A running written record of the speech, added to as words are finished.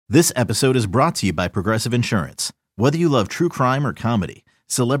This episode is brought to you by Progressive Insurance. Whether you love true crime or comedy,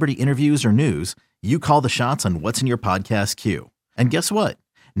 celebrity interviews or news, you call the shots on what's in your podcast queue. And guess what?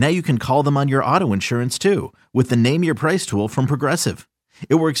 Now you can call them on your auto insurance too with the Name Your Price tool from Progressive.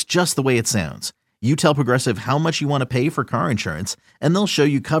 It works just the way it sounds. You tell Progressive how much you want to pay for car insurance, and they'll show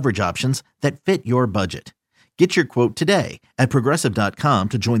you coverage options that fit your budget. Get your quote today at Progressive.com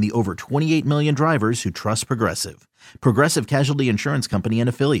to join the over 28 million drivers who trust Progressive. Progressive Casualty Insurance Company and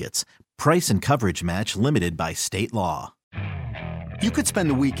Affiliates. Price and coverage match limited by state law. You could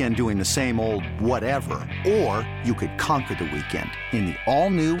spend the weekend doing the same old whatever, or you could conquer the weekend in the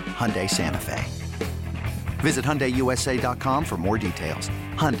all-new Hyundai Santa Fe. Visit HyundaiUSA.com for more details.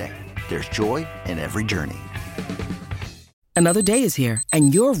 Hyundai, there's joy in every journey. Another day is here,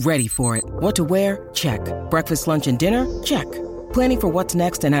 and you're ready for it. What to wear? Check. Breakfast, lunch, and dinner? Check. Planning for what's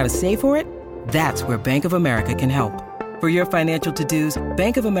next and how to save for it? That's where Bank of America can help. For your financial to-dos,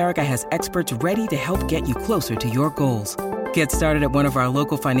 Bank of America has experts ready to help get you closer to your goals. Get started at one of our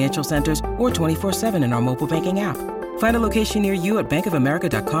local financial centers or 24/7 in our mobile banking app. Find a location near you at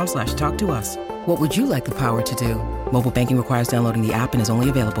bankofamerica.com/talktous. What would you like the power to do? Mobile banking requires downloading the app and is only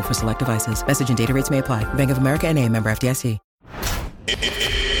available for select devices. Message and data rates may apply. Bank of America N.A., member FDIC.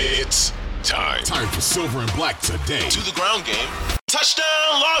 It's time. Time for Silver and Black today. To the ground game.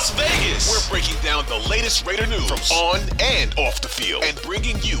 Touchdown Las Vegas. We're breaking down the latest Raider news from on and off the field and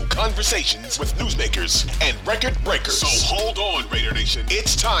bringing you conversations with newsmakers and record breakers. So hold on, Raider Nation.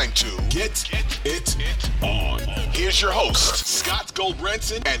 It's time to get it on. Here's your hosts, Scott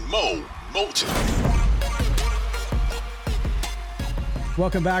Goldbranson and Mo Moulton.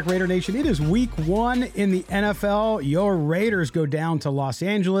 Welcome back, Raider Nation. It is week 1 in the NFL. Your Raiders go down to Los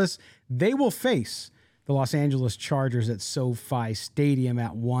Angeles. They will face the Los Angeles Chargers at SoFi Stadium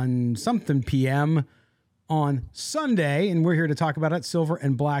at 1-something p.m. on Sunday. And we're here to talk about it, Silver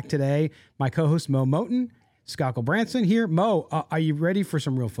and Black today. My co-host, Mo Moulton, Scott Goldbranson here. Mo, are you ready for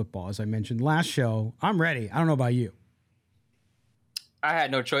some real football? As I mentioned last show, I'm ready. I don't know about you. I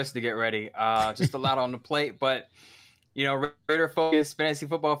had no choice to get ready. Just a lot on the plate, but you know, Raider focus, fantasy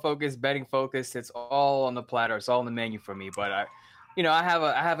football focus, betting focus. It's all on the platter. It's all on the menu for me. But I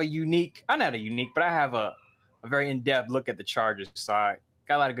have a unique. I'm not a unique, but I have a very in-depth look at the Chargers. So I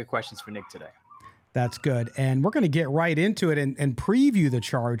got a lot of good questions for Nick today. That's good. And we're going to get right into it and preview the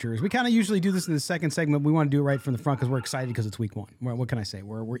Chargers. We kind of usually do this in the second segment. We want to do it right from the front because we're excited because it's week 1. What can I say?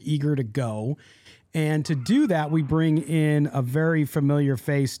 We're eager to go. And to do that, we bring in a very familiar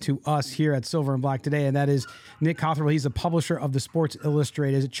face to us here at Silver and Black today, and that is Nick Cothrell. He's the publisher of the Sports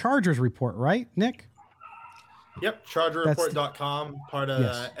Illustrated. It's a Chargers Report, right, Nick? Yep, ChargerReport.com, part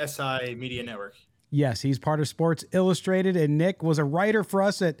of SI Media Network. Yes, he's part of Sports Illustrated, and Nick was a writer for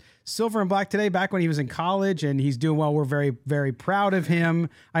us at Silver and Black today back when he was in college, and he's doing well. We're very, very proud of him.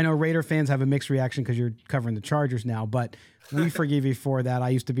 I know Raider fans have a mixed reaction because you're covering the Chargers now, but we forgive you for that. I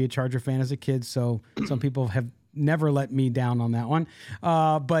used to be a Charger fan as a kid, so some people have never let me down on that one.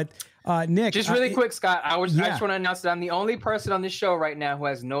 But Nick, just really quick, Scott, I just want to announce that I'm the only person on this show right now who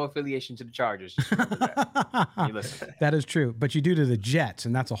has no affiliation to the Chargers. Just remember that. You listen. That is true, but you do to the Jets,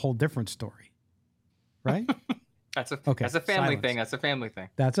 and that's a whole different story. Right? That's a family thing. That's a family thing.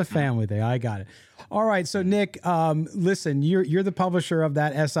 That's a family thing. I got it. All right. So Nick, listen, you're the publisher of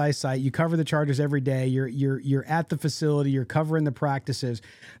that SI site. You cover the Chargers every day. You're at the facility. You're covering the practices.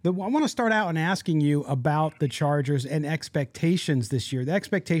 I want to start out and asking you about the Chargers and expectations this year. The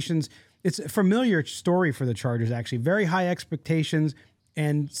expectations, it's a familiar story for the Chargers, actually. Very high expectations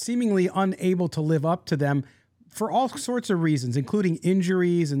and seemingly unable to live up to them for all sorts of reasons, including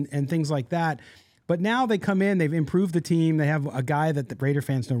injuries and things like that. But now they come in, they've improved the team. They have a guy that the Raider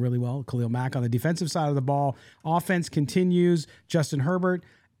fans know really well, Khalil Mack, on the defensive side of the ball. Offense continues. Justin Herbert,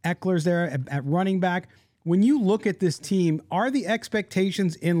 Eckler's there at running back. When you look at this team, are the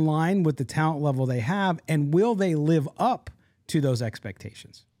expectations in line with the talent level they have, and will they live up to those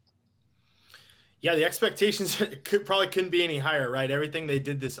expectations? Yeah, the expectations couldn't be any higher, right? Everything they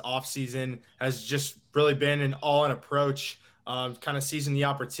did this offseason has just really been an all-in approach. Kind of seizing the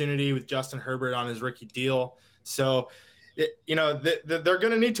opportunity with Justin Herbert on his rookie deal. So, they're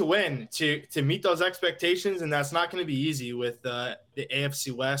going to need to win to meet those expectations, and that's not going to be easy with the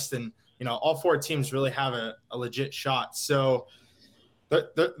AFC West. And, all 4 teams really have a legit shot. So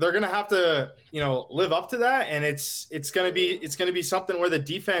they're going to have to, live up to that. And it's going to be something where the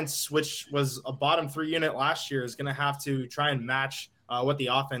defense, which was a bottom 3 unit last year, is going to have to try and match what the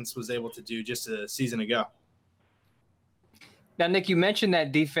offense was able to do just a season ago. Now, Nick, you mentioned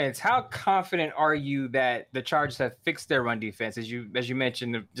that defense. How confident are you that the Chargers have fixed their run defense? As you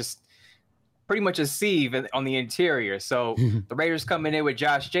mentioned, just pretty much a sieve on the interior. So the Raiders coming in with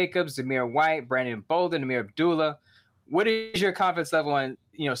Josh Jacobs, Zamir White, Brandon Bolden, Amir Abdullah. What is your confidence level on,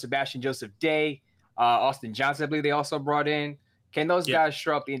 Sebastian Joseph Day, Austin Johnson? I believe they also brought in. Can those guys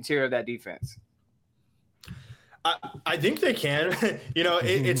show up the interior of that defense? I think they can.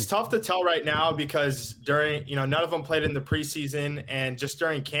 It's tough to tell right now because during, none of them played in the preseason, and just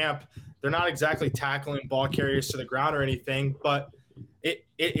during camp, they're not exactly tackling ball carriers to the ground or anything, but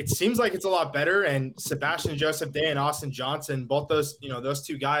it seems like it's a lot better. And Sebastian Joseph Day and Austin Johnson, both those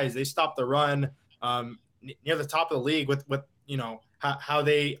two guys, they stopped the run near the top of the league with how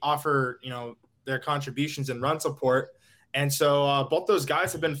they offer, their contributions and run support. And so both those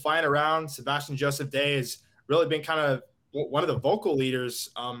guys have been flying around. Sebastian Joseph Day has really been kind of one of the vocal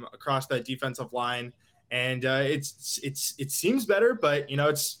leaders across that defensive line. And it seems better, but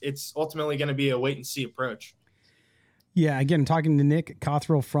it's ultimately going to be a wait and see approach. Yeah, again, talking to Nick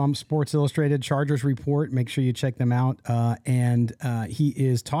Cothrell from Sports Illustrated Chargers Report. Make sure you check them out. And he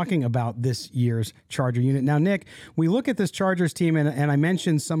is talking about this year's Charger unit. Now, Nick, we look at this Chargers team, and I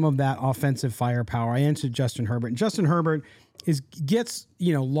mentioned some of that offensive firepower. I answered Justin Herbert. And Justin Herbert gets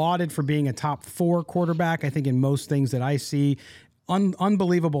lauded for being a top 4 quarterback, I think, in most things that I see.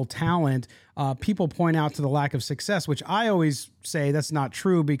 Unbelievable talent. People point out to the lack of success, which I always say that's not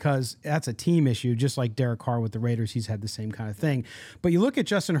true because that's a team issue, just like Derek Carr with the Raiders. He's had the same kind of thing. But you look at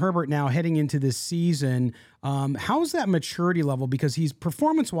Justin Herbert now heading into this season. How's that maturity level? Because he's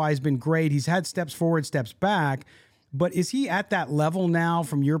performance-wise been great. He's had steps forward, steps back. But is he at that level now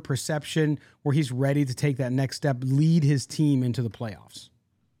from your perception where he's ready to take that next step, lead his team into the playoffs?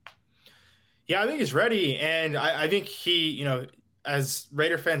 Yeah, I think he's ready. And I think he, as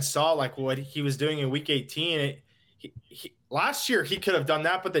Raider fans saw, like what he was doing in Week 18, last year he could have done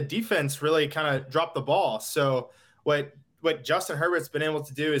that, but the defense really kind of dropped the ball. So what Justin Herbert's been able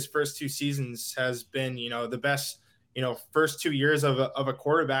to do his first 2 seasons has been, the best, first 2 years of a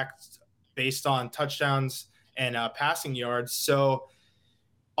quarterback based on touchdowns and passing yards. So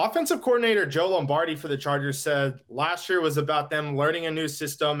offensive coordinator Joe Lombardi for the Chargers said last year was about them learning a new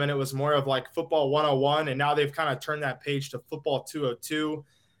system, and it was more of like football 101. And now they've kind of turned that page to football 202.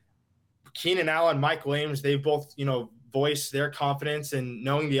 Keenan Allen, Mike Williams, they've both, voiced their confidence in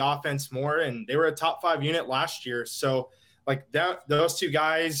knowing the offense more, and they were a top 5 unit last year. So like those 2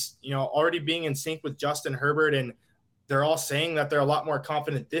 guys, already being in sync with Justin Herbert, and they're all saying that they're a lot more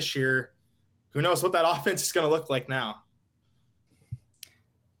confident this year. Who knows what that offense is going to look like now?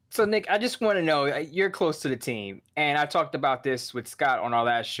 So, Nick, I just want to know, you're close to the team, and I talked about this with Scott on our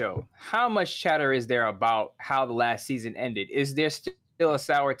last show. How much chatter is there about how the last season ended? Is there still a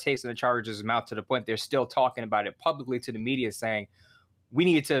sour taste in the Chargers' mouth to the point they're still talking about it publicly to the media, saying we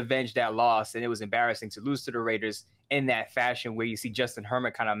needed to avenge that loss, and it was embarrassing to lose to the Raiders in that fashion, where you see Justin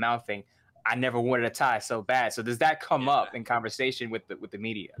Herbert kind of mouthing, I never wanted a tie so bad. So does that come up in conversation with the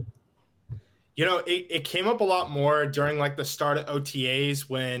media? It came up a lot more during like the start of OTAs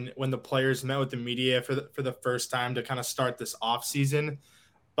when the players met with the media for the first time to kind of start this off season.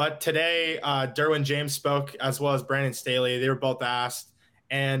 But today, Derwin James spoke, as well as Brandon Staley. They were both asked,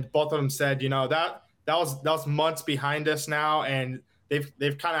 and both of them said, that was months behind us now, and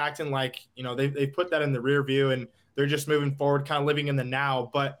they've kind of acting like they put that in the rear view, and they're just moving forward, kind of living in the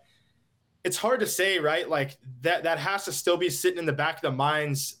now. But it's hard to say, right? Like that has to still be sitting in the back of the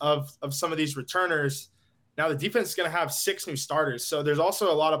minds of some of these returners. Now the defense is going to have 6 new starters. So there's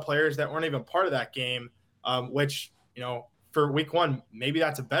also a lot of players that weren't even part of that game, which, for week 1, maybe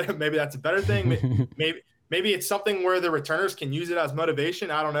that's a better thing. maybe it's something where the returners can use it as motivation.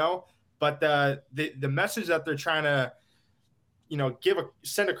 I don't know. But the message that they're trying to,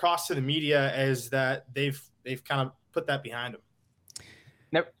 send across to the media is that they've kind of put that behind them.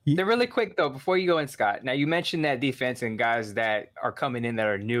 Now, they're really quick, though, before you go in, Scott. Now, you mentioned that defense and guys that are coming in that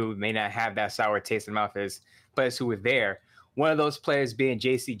are new may not have that sour taste in their mouth as players who were there. One of those players being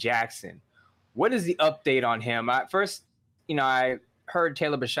J.C. Jackson. What is the update on him? I heard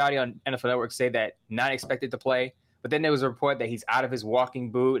Taylor Bisciotti on NFL Network say that not expected to play, but then there was a report that he's out of his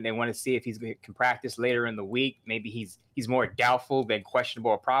walking boot, and they want to see if he can practice later in the week. Maybe he's more doubtful than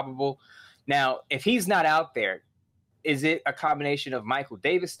questionable or probable. Now, if he's not out there, is it a combination of Michael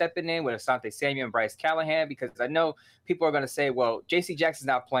Davis stepping in with Asante Samuel and Bryce Callahan? Because I know people are going to say, well, J.C. Jackson's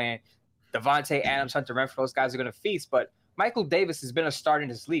not playing. Devontae Adams, Hunter Renfrow, those guys are going to feast. But Michael Davis has been a starter in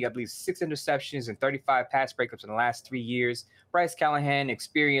this league. I believe 6 interceptions and 35 pass breakups in the last 3 years. Bryce Callahan,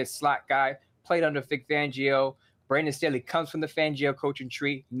 experienced slot guy, played under Vic Fangio. Brandon Staley comes from the Fangio coaching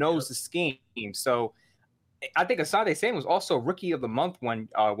tree, knows the scheme. So I think Asante Samuel was also Rookie of the Month one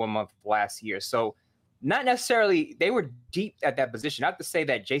month last year. So not necessarily, they were deep at that position. Not to say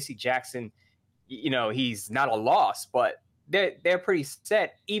that J.C. Jackson he's not a loss, but they're pretty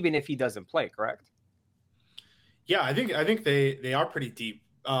set even if he doesn't play, correct? Yeah, I think they are pretty deep.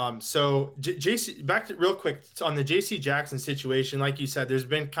 So JC, back to real quick on the JC Jackson situation. Like you said, there's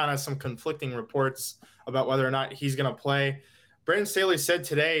been kind of some conflicting reports about whether or not he's going to play. Brandon Staley said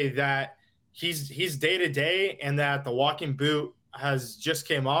today that he's day to day and that the walking boot has just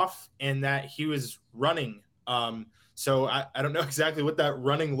came off and that he was running. So I don't know exactly what that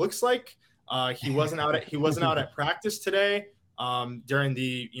running looks like. He wasn't out at practice today during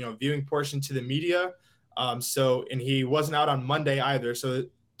the viewing portion to the media. And he wasn't out on Monday either. So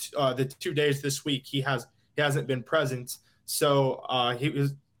the 2 days this week he hasn't been present. So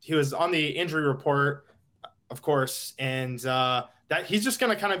he was on the injury report, of course, and that he's just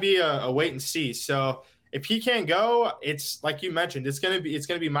going to kind of be a wait and see. So if he can't go, it's like you mentioned, it's going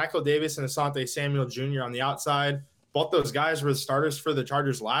to be Michael Davis and Asante Samuel Jr. on the outside. Both those guys were the starters for the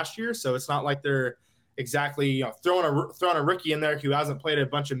Chargers last year, so it's not like they're exactly throwing a rookie in there who hasn't played a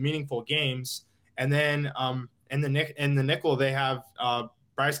bunch of meaningful games. And then in the nickel they have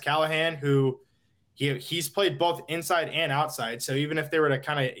Bryce Callahan, who he's played both inside and outside. So even if they were to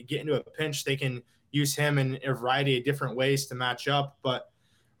kind of get into a pinch, they can use him in a variety of different ways to match up. But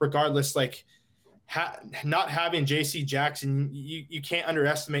regardless, like not having JC Jackson, you can't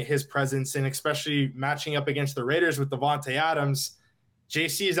underestimate his presence, and especially matching up against the Raiders with Davante Adams.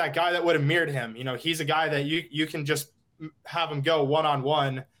 JC is that guy that would have mirrored him. He's a guy that you can just have him go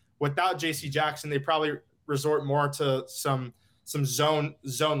one-on-one. Without JC Jackson, they probably resort more to some zone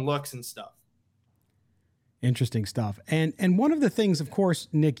looks and stuff. Interesting stuff. And one of the things, of course,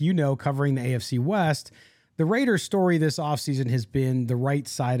 Nick, covering the AFC West, the Raiders' story this offseason has been the right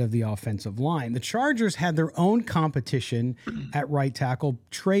side of the offensive line. The Chargers had their own competition at right tackle.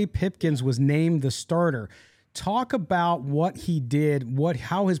 Trey Pipkins was named the starter. Talk about what he did,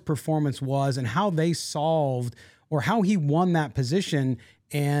 how his performance was, and how they solved or how he won that position,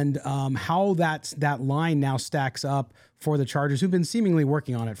 and how that line now stacks up for the Chargers, who've been seemingly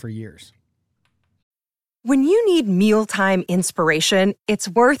working on it for years. When you need mealtime inspiration, it's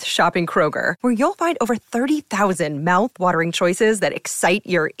worth shopping Kroger, where you'll find over 30,000 mouth-watering choices that excite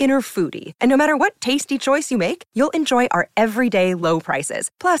your inner foodie. And no matter what tasty choice you make, you'll enjoy our everyday low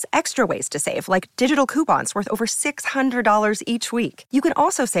prices, plus extra ways to save, like digital coupons worth over $600 each week. You can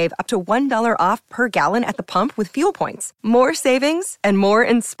also save up to $1 off per gallon at the pump with fuel points. More savings and more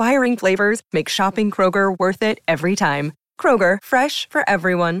inspiring flavors make shopping Kroger worth it every time. Kroger, fresh for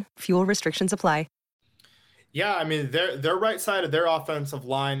everyone. Fuel restrictions apply. Yeah, I mean, their right side of their offensive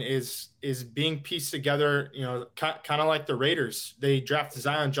line is being pieced together, kind of like the Raiders. They drafted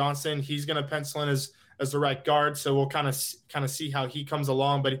Zion Johnson. He's going to pencil in as the right guard, so we'll kind of see how he comes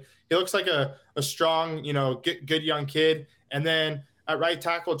along. But he looks like a strong, good young kid. And then at right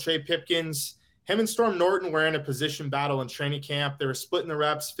tackle, Trey Pipkins, him and Storm Norton were in a position battle in training camp. They were splitting the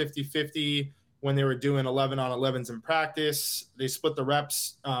reps 50-50 when they were doing 11-on-11s in practice. They split the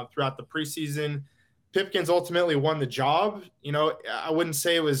reps throughout the preseason. Pipkins ultimately won the job. I wouldn't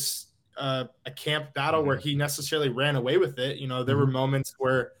say it was a camp battle where he necessarily ran away with it. There were moments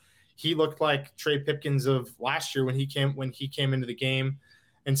where he looked like Trey Pipkins of last year when he came into the game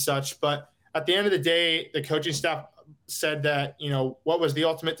and such. But at the end of the day, the coaching staff said that, what was the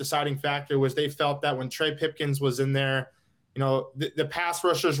ultimate deciding factor was they felt that when Trey Pipkins was in there, the pass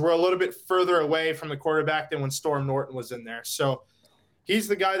rushers were a little bit further away from the quarterback than when Storm Norton was in there. So he's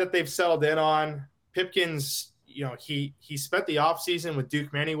the guy that they've settled in on. Pipkins, he spent the offseason with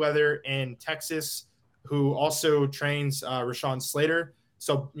Duke Manyweather in Texas, who also trains Rashawn Slater.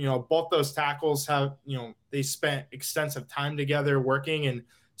 So, both those tackles have, they spent extensive time together working, and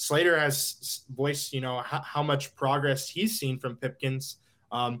Slater has voiced, how much progress he's seen from Pipkins.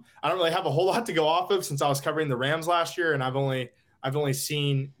 I don't really have a whole lot to go off of since I was covering the Rams last year, and I've only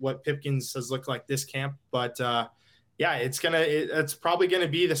seen what Pipkins has looked like this camp, but yeah, it's probably gonna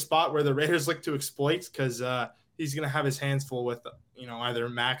be the spot where the Raiders look to exploit, because he's gonna have his hands full with either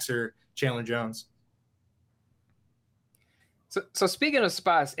Max or Chandler Jones. So speaking of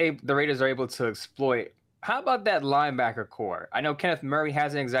spots, the Raiders are able to exploit. How about that linebacker core? I know Kenneth Murray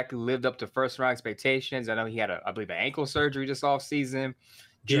hasn't exactly lived up to first-round expectations. I know he had, I believe, an ankle surgery this offseason.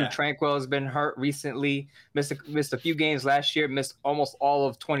 Drew Tranquill has been hurt recently. Missed a few games last year. Missed almost all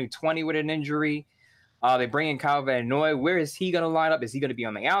of 2020 with an injury. They bring in Kyle Van Noy. Where is he going to line up? Is he going to be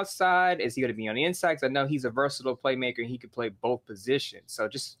on the outside? Is he going to be on the inside? Because I know he's a versatile playmaker and he could play both positions. So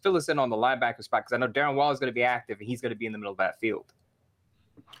just fill us in on the linebacker spot, because I know Darren Waller is going to be active and he's going to be in the middle of that field.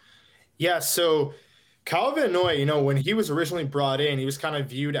 Yeah, so Kyle Van Noy, you know, when he was originally brought in, he was kind of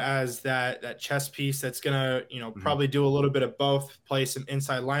viewed as that chess piece that's going to, you know, probably do a little bit of both, play some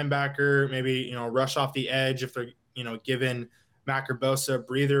inside linebacker, maybe, you know, rush off the edge if they're, you know, giving Mac or Bosa a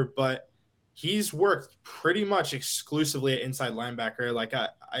breather. But he's worked pretty much exclusively at inside linebacker. Like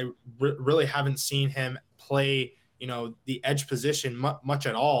I really haven't seen him play, you know, the edge position much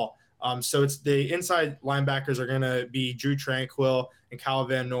at all. So it's the inside linebackers are going to be Drue Tranquill and Kyle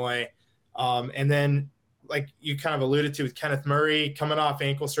Van Noy. And then, like you kind of alluded to with Kenneth Murray coming off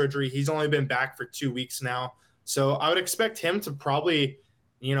ankle surgery, he's only been back for 2 weeks now. So I would expect him to probably,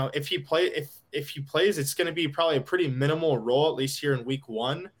 you know, if he plays, it's going to be probably a pretty minimal role, at least here in week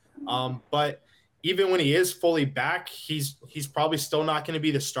 1. But even when he is fully back, he's probably still not going to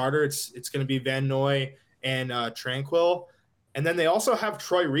be the starter. It's going to be Van Noy and Tranquill. And then they also have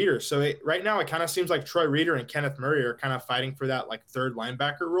Troy Reeder. So right now it kind of seems like Troy Reeder and Kenneth Murray are kind of fighting for that like third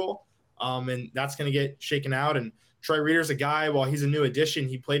linebacker role. And that's going to get shaken out. And Troy Reeder's a guy, while he's a new addition,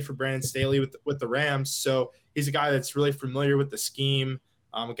 he played for Brandon Staley with the Rams. So he's a guy that's really familiar with the scheme,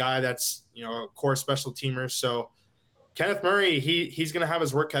 a guy that's, you know, a core special teamer. So Kenneth Murray, he's going to have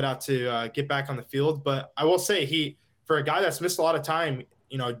his work cut out to get back on the field. But I will say for a guy that's missed a lot of time,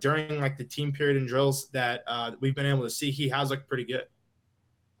 you know, during like the team period and drills that we've been able to see, he has looked pretty good.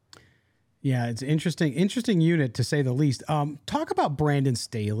 Yeah, it's interesting unit to say the least. Talk about Brandon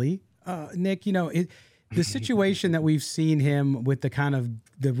Staley. Nick, you know, the situation that we've seen him with the kind of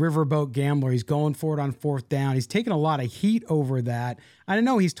the riverboat gambler, he's going for it on 4th down. He's taken a lot of heat over that. I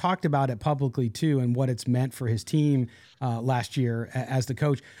know he's talked about it publicly too, and what it's meant for his team last year as the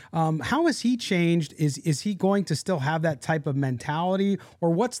coach. How has he changed? Is he going to still have that type of mentality, or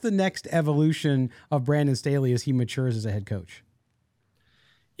what's the next evolution of Brandon Staley as he matures as a head coach?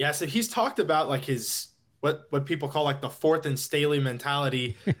 Yeah, so he's talked about like his what people call like the 4th and Staley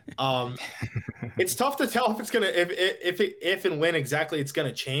mentality. It's tough to tell if it's gonna if and when exactly it's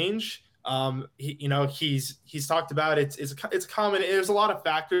gonna change. He's talked about it's common. There's a lot of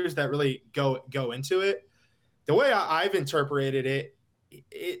factors that really go into it. The way I've interpreted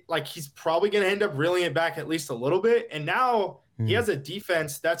it like he's probably gonna end up reeling it back at least a little bit. And now he has a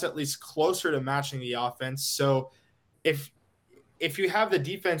defense that's at least closer to matching the offense. So if you have the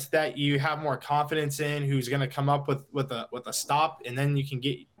defense that you have more confidence in, who's going to come up with a stop, and then you can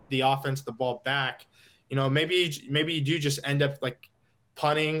get the offense the ball back, you know, maybe you do just end up like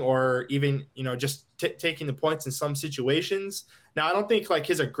punting or even, you know, just taking the points in some situations. Now, I don't think like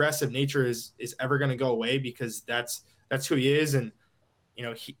his aggressive nature is ever going to go away, because that's who he is. And, you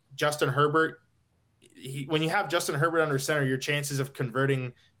know, Justin Herbert, when you have Justin Herbert under center, your chances of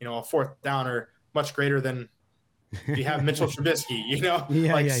converting, you know, a 4th down are much greater than if you have Mitchell Trubisky, you know,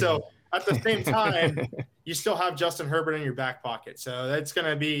 at the same time, you still have Justin Herbert in your back pocket. So that's going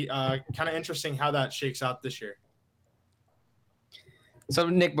to be kind of interesting how that shakes out this year. So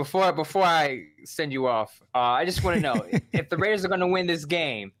Nick, before I send you off, I just want to know if the Raiders are going to win this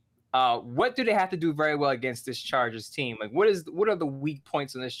game, what do they have to do very well against this Chargers team? Like what are the weak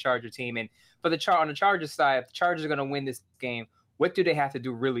points on this Charger team? And for on the Chargers side, if the Chargers are going to win this game, what do they have to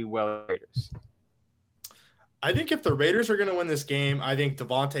do really well, Raiders? I think if the Raiders are going to win this game, I think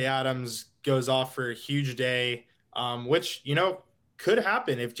Davante Adams goes off for a huge day, which, you know, could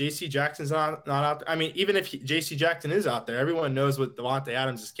happen if J.C. Jackson's not out there. I mean, even if J.C. Jackson is out there, everyone knows what Davante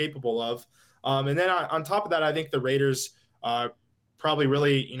Adams is capable of. And then on top of that, I think the Raiders probably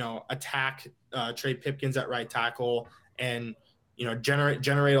really, you know, attack Trey Pipkins at right tackle and, you know,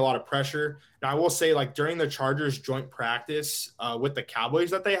 generate a lot of pressure. Now, I will say, like, during the Chargers joint practice with the Cowboys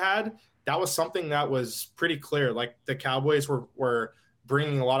that they had, that was something that was pretty clear. Like the Cowboys were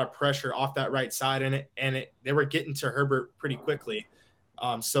bringing a lot of pressure off that right side, and they were getting to Herbert pretty quickly.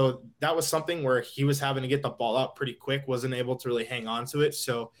 So that was something where he was having to get the ball out pretty quick, wasn't able to really hang on to it.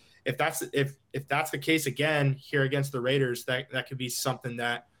 So if that's the case again here against the Raiders, that could be something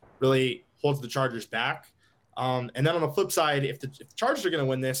that really holds the Chargers back. And then on the flip side, if the Chargers are going to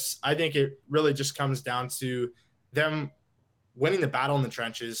win this, I think it really just comes down to them winning the battle in the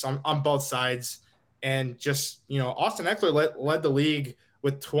trenches on both sides. And just, you know, Austin Ekeler led the league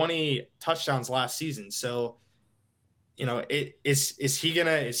with 20 touchdowns last season. So, you know, is he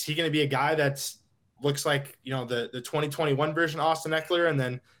gonna be a guy that's looks like, you know, the 2021 version of Austin Ekeler? And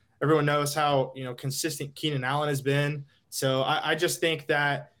then everyone knows how, you know, consistent Keenan Allen has been. So I just think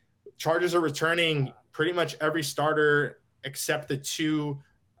that Chargers are returning pretty much every starter except the 2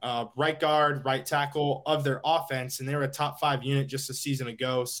 right guard, right tackle of their offense, and they were a top 5 unit just a season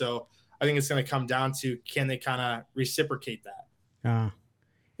ago. So I think it's going to come down to, can they kind of reciprocate that?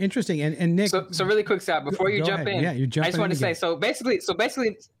 Interesting. And Nick, so really quick, Sal, before you jump in, yeah, you jump. I just want to say, so basically,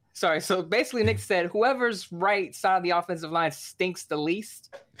 Sorry. So basically, Nick said whoever's right side of the offensive line stinks the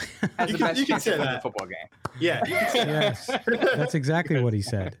least has the best chance to win the football game. Yeah. You can say Yes, that's exactly what he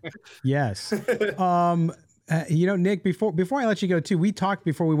said. Yes. Nick, before I let you go too, we talked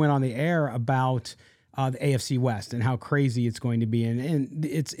before we went on the air about the AFC West and how crazy it's going to be, and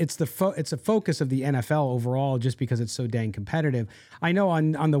it's a focus of the NFL overall, just because it's so dang competitive. I know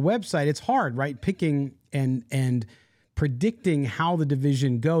on the website it's hard, right, picking and predicting how the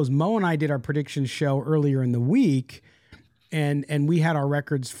division goes. Mo and I did our prediction show earlier in the week, and we had our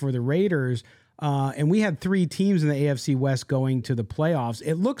records for the Raiders, and we had 3 teams in the AFC West going to the playoffs.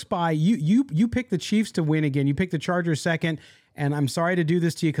 It looks by you picked the Chiefs to win again. You picked the Chargers second, and I'm sorry to do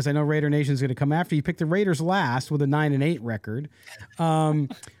this to you because I know Raider Nation is going to come after you. You picked the Raiders last with a 9-8 record.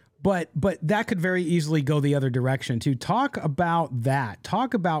 But that could very easily go the other direction too. Talk about that.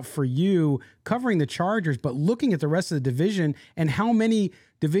 Talk about, for you, covering the Chargers, but looking at the rest of the division and how many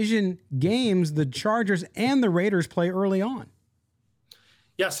division games the Chargers and the Raiders play early on.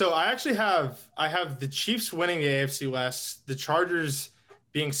 Yeah, so I have the Chiefs winning the AFC West, the Chargers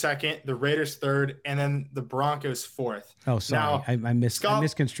being second, the Raiders third, and then the Broncos fourth. Oh, sorry, I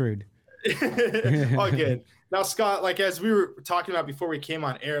misconstrued. All good. Now, Scott, like as we were talking about before we came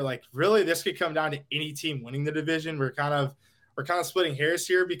on air, like really this could come down to any team winning the division. We're kind of splitting hairs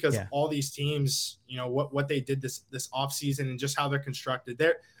here because all these teams, what they did this offseason and just how they're constructed.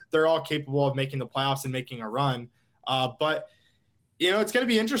 They're all capable of making the playoffs and making a run. But it's going to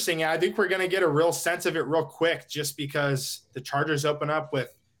be interesting. I think we're going to get a real sense of it real quick, just because the Chargers open up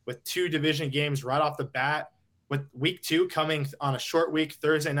with 2 division games right off the bat, with week 2 coming on a short week.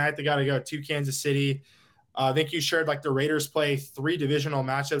 Thursday night, they got to go to Kansas City. I think you shared like the Raiders play 3 divisional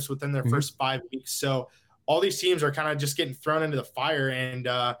matchups within their first 5 weeks. So all these teams are kind of just getting thrown into the fire. And,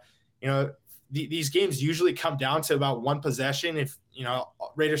 these games usually come down to about 1 possession. If,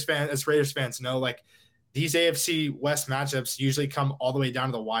 Raiders fans know, like these AFC West matchups usually come all the way down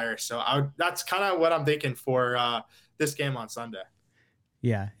to the wire. So that's kind of what I'm thinking for this game on Sunday.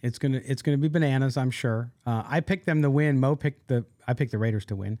 Yeah, it's gonna be bananas, I'm sure. I picked them to win. I picked the Raiders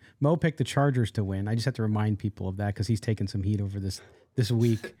to win. Mo picked the Chargers to win. I just have to remind people of that because he's taken some heat over this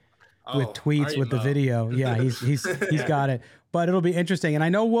week with tweets with the video. Yeah, he's got it. But it'll be interesting, and I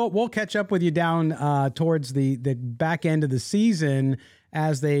know we'll catch up with you down towards the back end of the season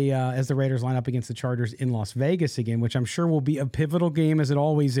as the Raiders line up against the Chargers in Las Vegas again, which I'm sure will be a pivotal game as it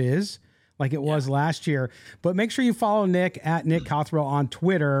always is, like it was last year. But make sure you follow Nick at Nick Cothrell on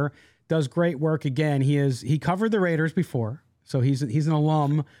Twitter. Does great work. Again, he covered the Raiders before, so he's an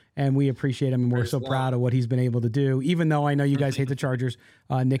alum, and we appreciate him, and we're so proud of what he's been able to do. Even though I know you guys hate the Chargers,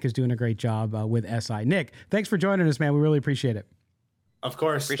 Nick is doing a great job with SI. Nick, thanks for joining us, man. We really appreciate it. Of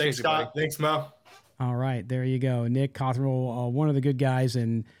course. Thanks, Scott. Thanks, Mo. All right, there you go. Nick Cothrell, one of the good guys,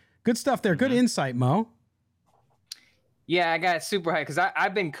 and good stuff there. Good insight, Mo. Yeah, I got super hyped because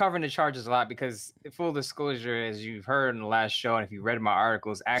I've been covering the Chargers a lot because, full disclosure, as you've heard in the last show, and if you read my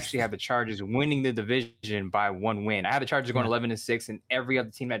articles, I actually have the Chargers winning the division by 1 win. I have the Chargers going 11-6, and every other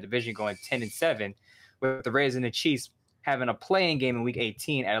team in that division going 10-7, with the Raiders and the Chiefs having a playing game in Week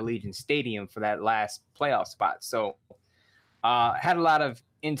 18 at Allegiant Stadium for that last playoff spot. So, had a lot of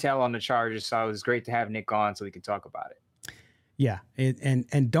intel on the Chargers, so it was great to have Nick on so we could talk about it. Yeah,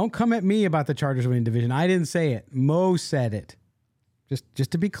 and don't come at me about the Chargers winning division. I didn't say it. Mo said it.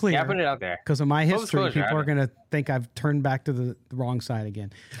 Just to be clear. Yeah, I put it out there. Because of my history, people are going to think I've turned back to the wrong side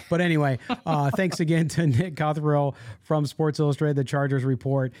again. But anyway, thanks again to Nick Cothrell from Sports Illustrated, the Chargers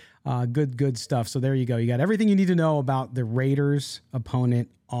Report. Good stuff. So there you go. You got everything you need to know about the Raiders opponent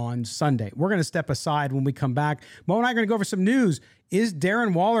on Sunday. We're going to step aside when we come back. Mo and I are going to go over some news. Is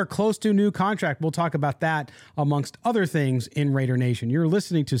Darren Waller close to a new contract? We'll talk about that amongst other things in Raider Nation. You're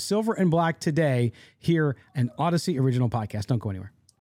listening to Silver and Black Today here, an Odyssey original podcast. Don't go anywhere.